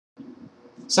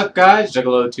What's up, guys?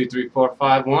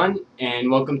 Juggalo23451,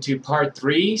 and welcome to part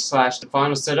 3 / the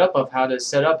final setup of how to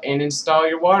set up and install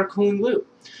your water cooling loop.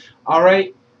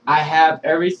 Alright, I have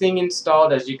everything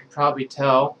installed, as you can probably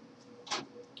tell.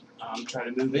 I'm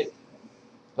trying to move it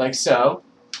like so.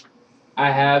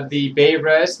 I have the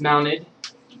Bay-Res mounted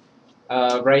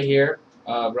right here,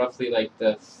 roughly like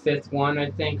the 5th one,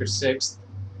 I think, or 6th.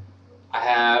 I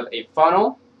have a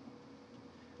funnel.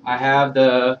 I have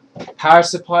the power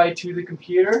supply to the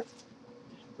computer,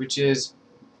 which is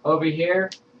over here,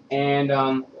 and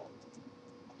if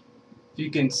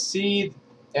you can see,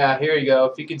 here you go.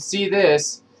 If you can see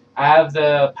this, I have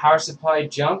the power supply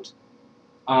jumped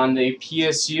on the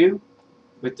PSU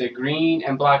with the green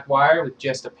and black wire with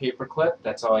just a paper clip.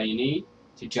 That's all you need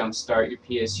to jump start your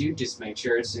PSU. Just make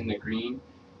sure it's in the green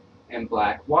and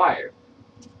black wire.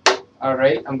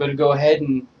 Alright, I'm going to go ahead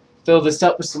and fill this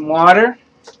up with some water.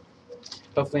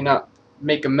 Hopefully not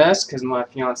make a mess, because my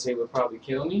fiance will probably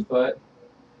kill me, but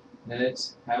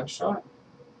let's have a shot.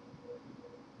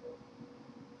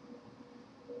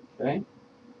 Okay.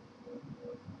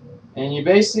 And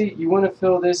you want to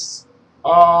fill this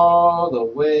all the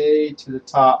way to the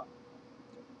top.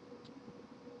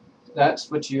 That's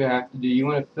what you have to do. You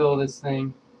want to fill this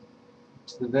thing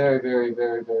to the very, very,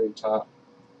 very, very top.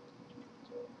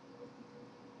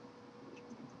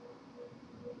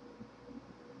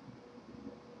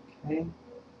 Okay.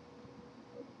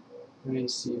 Let me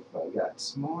see if I got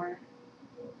some more.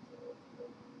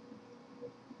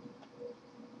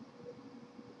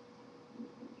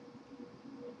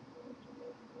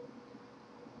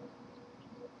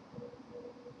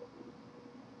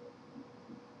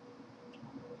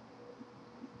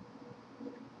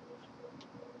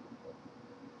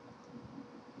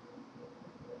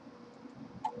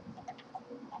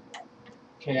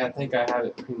 Okay, I think I have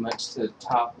it pretty much to the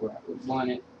top where I would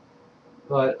want it.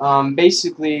 But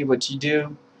basically what you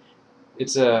do,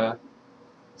 it's a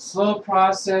slow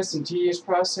process and tedious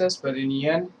process, but in the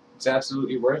end, it's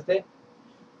absolutely worth it.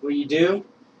 What you do,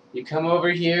 you come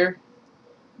over here,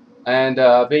 and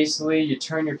basically you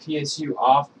turn your PSU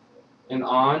off and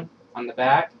on the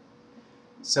back.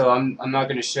 So I'm not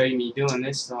going to show you me doing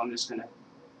this, so I'm just going to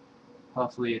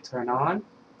hopefully turn on.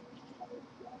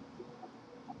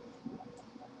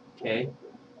 Okay.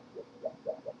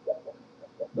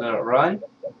 Let it run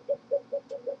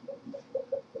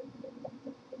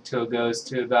until it goes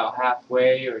to about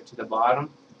halfway or to the bottom.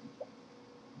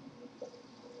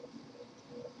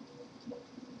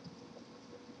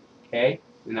 Okay,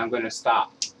 and I'm going to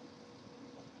stop.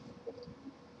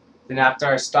 Then after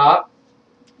I stop,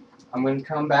 I'm going to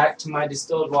come back to my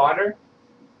distilled water.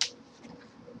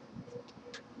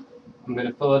 I'm going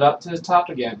to fill it up to the top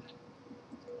again.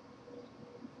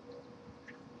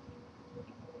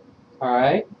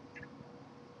 Alright.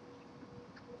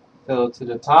 Fill it to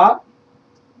the top.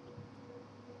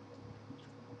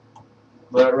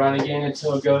 Let it run again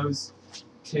until it goes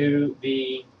to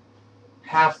the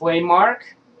halfway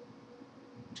mark.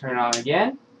 Turn on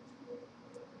again.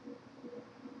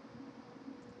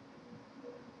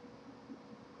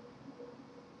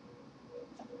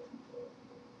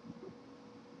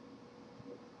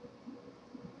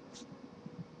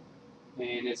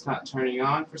 And it's not turning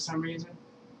on for some reason.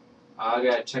 I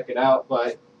gotta check it out,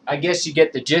 but I guess you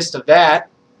get the gist of that.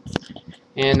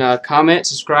 And comment,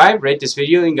 subscribe, rate this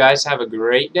video, and guys have a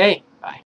great day. Bye.